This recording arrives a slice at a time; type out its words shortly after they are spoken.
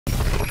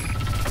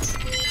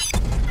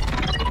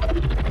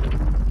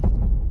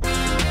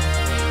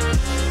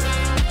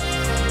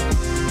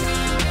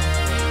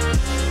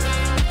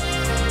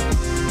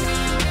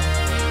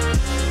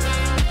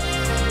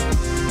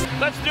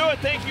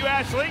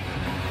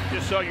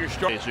Just saw your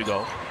start days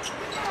ago.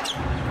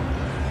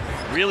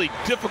 Really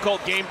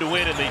difficult game to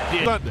win, and they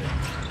did. Sunday.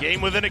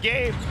 Game within a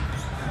game.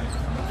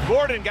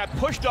 Gordon got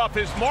pushed off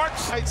his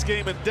marks. Tonight's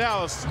game in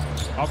Dallas.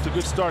 Off to a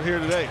good start here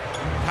today.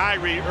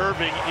 Kyrie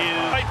Irving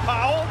is right.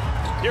 Powell.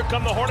 Here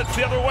come the Hornets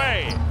the other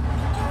way.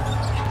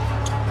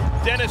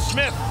 Dennis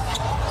Smith.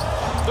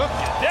 Look,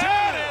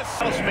 Dennis!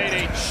 Dallas made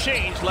a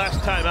change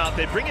last time out.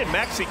 They bring in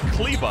Maxi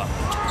Kleber.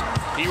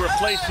 He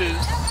replaces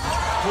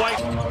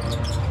Dwight.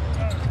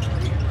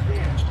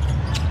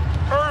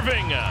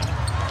 Irving.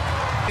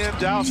 In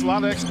Dallas, a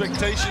lot of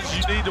expectations.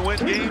 You need to win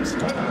games.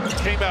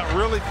 Came out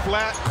really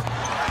flat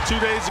 2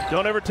 days ago.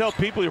 Don't ever tell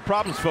people your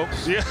problems,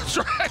 folks. Yeah, that's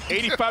right.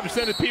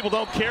 85% of people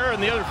don't care, and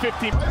the other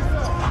 15.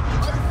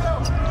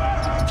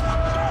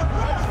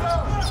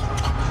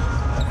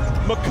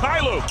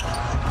 Mikhailuk.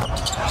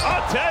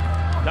 Oh, Ted.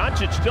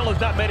 Doncic still has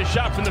not made a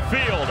shot from the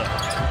field.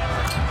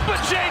 But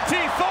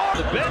JT Thor.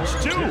 The bench,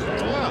 too.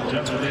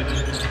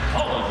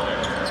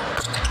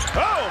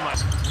 Oh, my.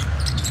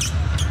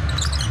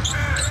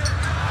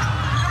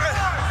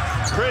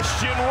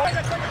 Christian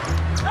White.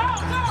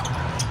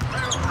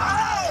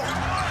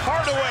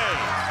 Hardaway.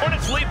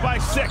 Hornets lead by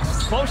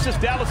 6. Closest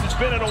Dallas has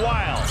been in a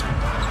while.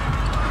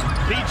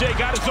 PJ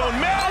got his own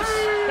miss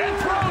and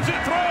throws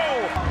it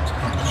through.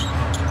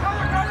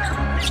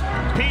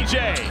 PJ.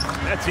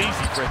 That's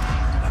easy, Chris.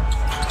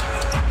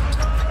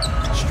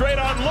 Straight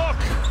on look.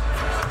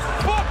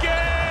 Book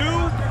it.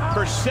 2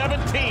 for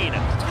 17.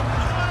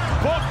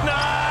 Book 9.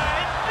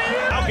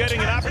 Now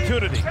getting an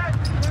opportunity.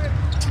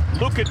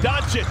 Luka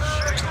Doncic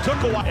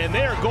took a while, and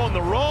they're going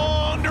the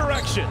wrong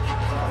direction.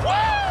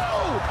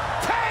 Whoa!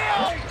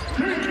 Tail!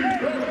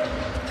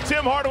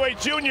 Tim Hardaway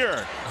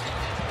Jr.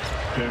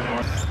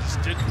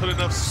 Just didn't put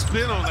enough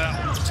spin on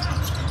that one.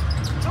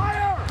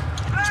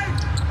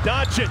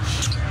 Doncic.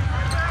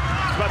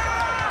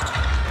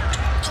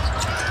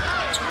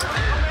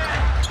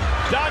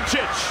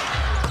 Doncic.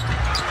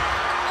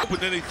 But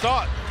then he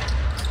thought.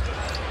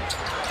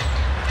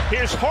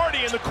 Here's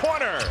Hardy in the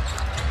corner.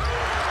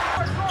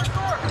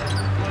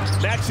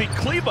 Maxi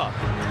Kleber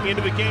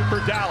into the game for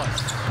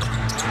Dallas.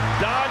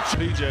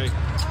 Doncic. PJ.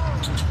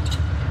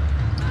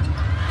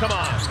 Come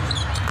on.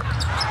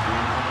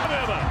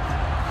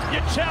 You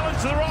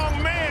challenged the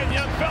wrong man,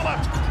 young fella.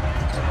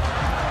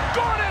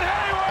 Gordon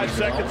Hayward. 5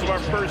 seconds of our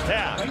first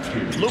half.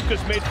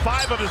 Lucas made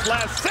 5 of his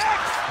last 6.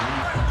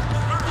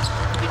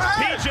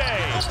 PJ.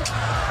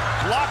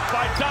 Blocked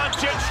by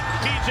Doncic.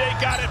 PJ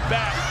got it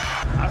back.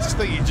 I just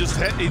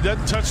think he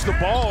doesn't touch the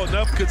ball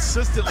enough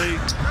consistently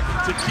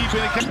to keep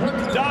any.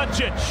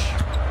 Doncic.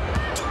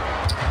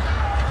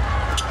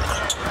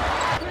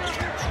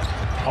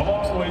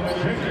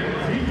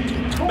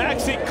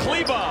 Maxi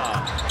Kleber.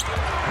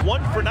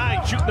 1 for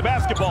 9 shooting the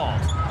basketball.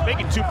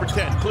 Making 2 for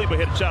 10. Kleber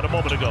hit a shot a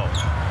moment ago.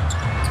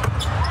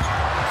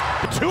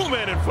 2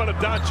 men in front of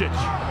Doncic.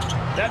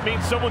 That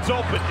means someone's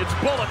open. It's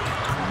Bullock.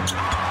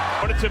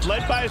 Hornets have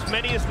led by as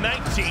many as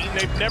 19.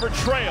 They've never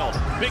trailed.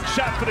 Big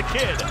shot for the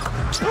kid.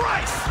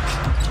 Bryce!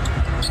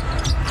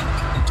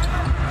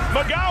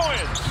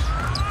 McGowan!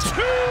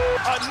 2!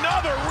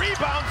 Another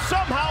rebound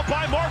somehow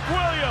by Mark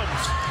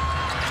Williams.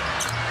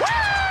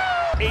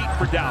 Woo! 8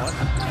 for Dallas.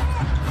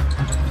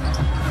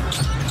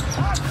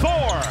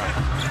 Thor!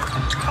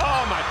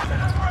 Oh my.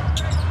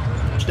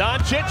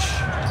 Doncic.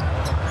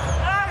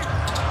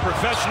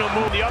 Professional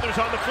move. The others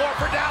on the floor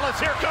for Dallas.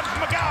 Here comes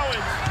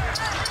McGowan.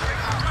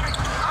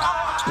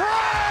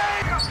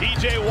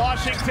 DJ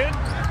Washington.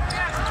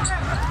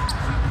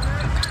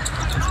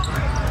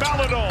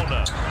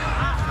 Balladona.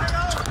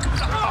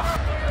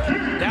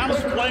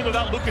 Dallas playing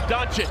without Luka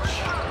Doncic.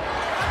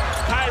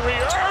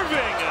 Kyrie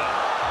Irving.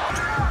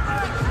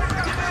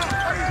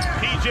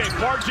 PJ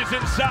barges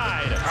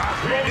inside.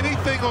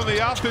 Anything on the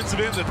offensive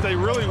end that they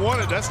really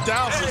wanted, that's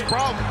Dallas's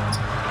problem.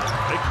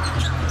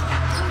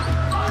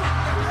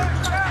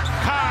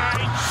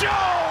 Kai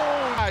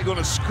Jones. Going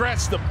to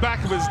scratch the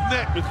back of his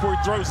neck before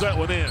he throws that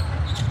one in.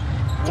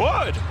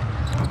 Would.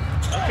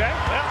 Okay,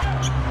 well.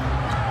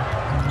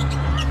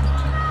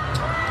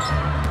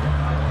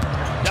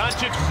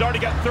 Doncic has already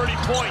got 30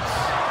 points.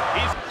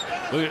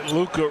 Look at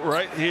Luka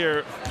right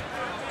here.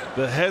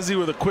 The hezzy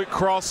with a quick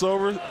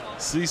crossover.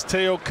 Sees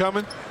Teo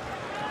coming.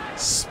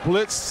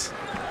 Splits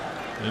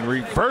and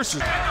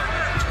reverses.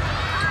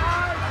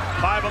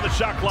 5 on the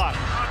shot clock.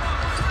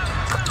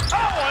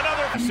 Oh,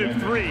 another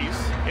threes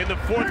in the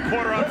 4th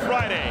quarter on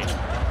Friday.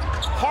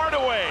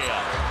 Hardaway.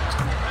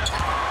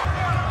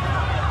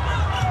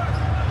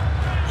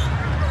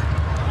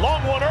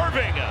 Long one,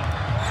 Irving.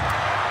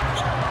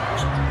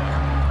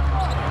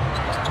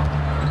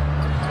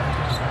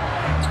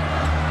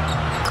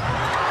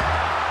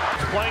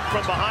 Playing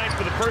from behind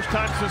for the first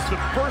time since the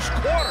 1st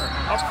quarter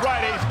of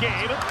Friday's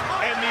game.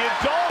 And the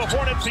adult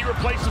Hornets, he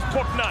replaces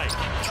Book Knight.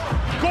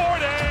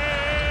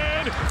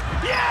 Gordon!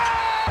 Yeah!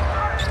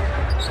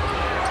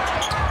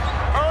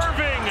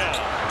 Irving!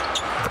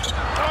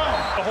 Oh,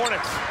 the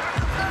Hornets.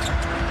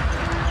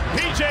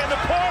 PJ in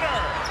the corner.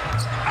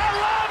 I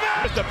love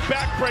it! It's a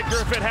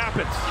backbreaker if it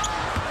happens.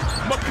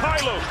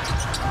 Mikhailuk.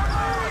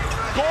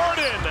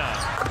 Gordon.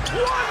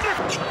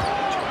 Wonderful!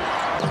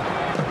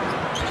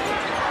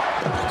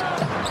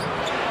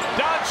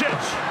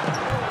 Doncic!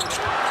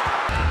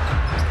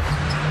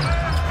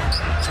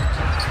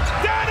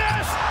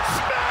 Dennis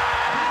Smith!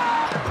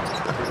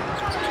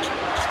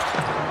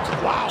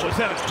 Wow, was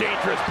that a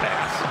dangerous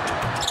pass?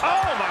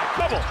 Oh my,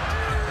 double!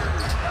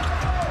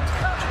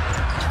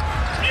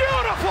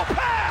 Beautiful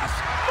pass!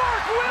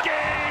 Mark Will!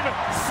 Game,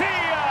 see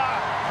ya!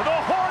 The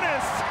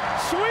Hornets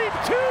sweep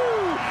 2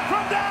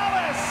 from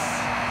Dallas!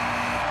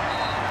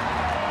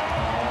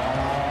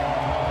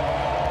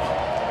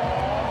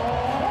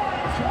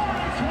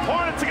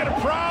 Hornets are going to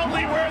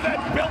proudly wear that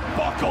belt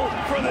buckle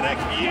for the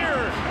next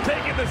year,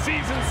 taking the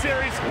season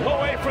series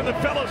away from the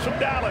fellows from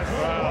Dallas.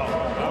 Wow.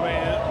 I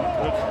mean,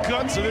 the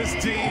guts of this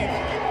team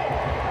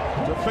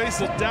to face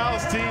a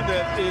Dallas team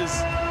that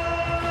is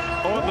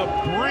on the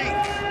brink.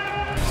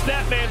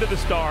 Snap man to the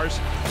Stars.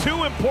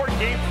 2 important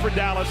games for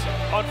Dallas.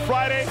 On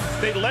Friday,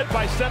 they led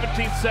by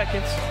 17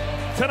 seconds.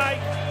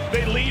 Tonight,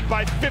 they lead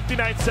by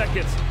 59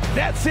 seconds.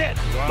 That's it.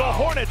 Wow. The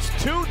Hornets,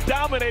 2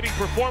 dominating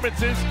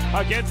performances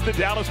against the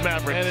Dallas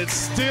Mavericks. And it's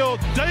still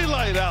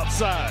daylight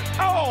outside.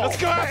 Oh, let's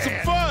go have some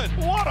fun.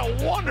 What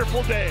a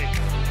wonderful day.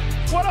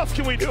 What else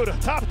can we do to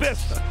top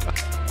this?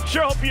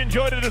 Sure hope you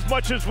enjoyed it as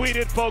much as we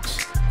did,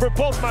 folks. For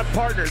both my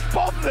partners,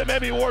 both of them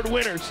Emmy Award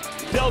winners,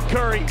 Del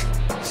Curry,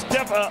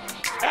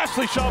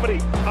 Ashley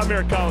Shamedy, I'm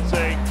Eric Collins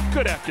saying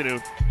good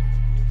afternoon.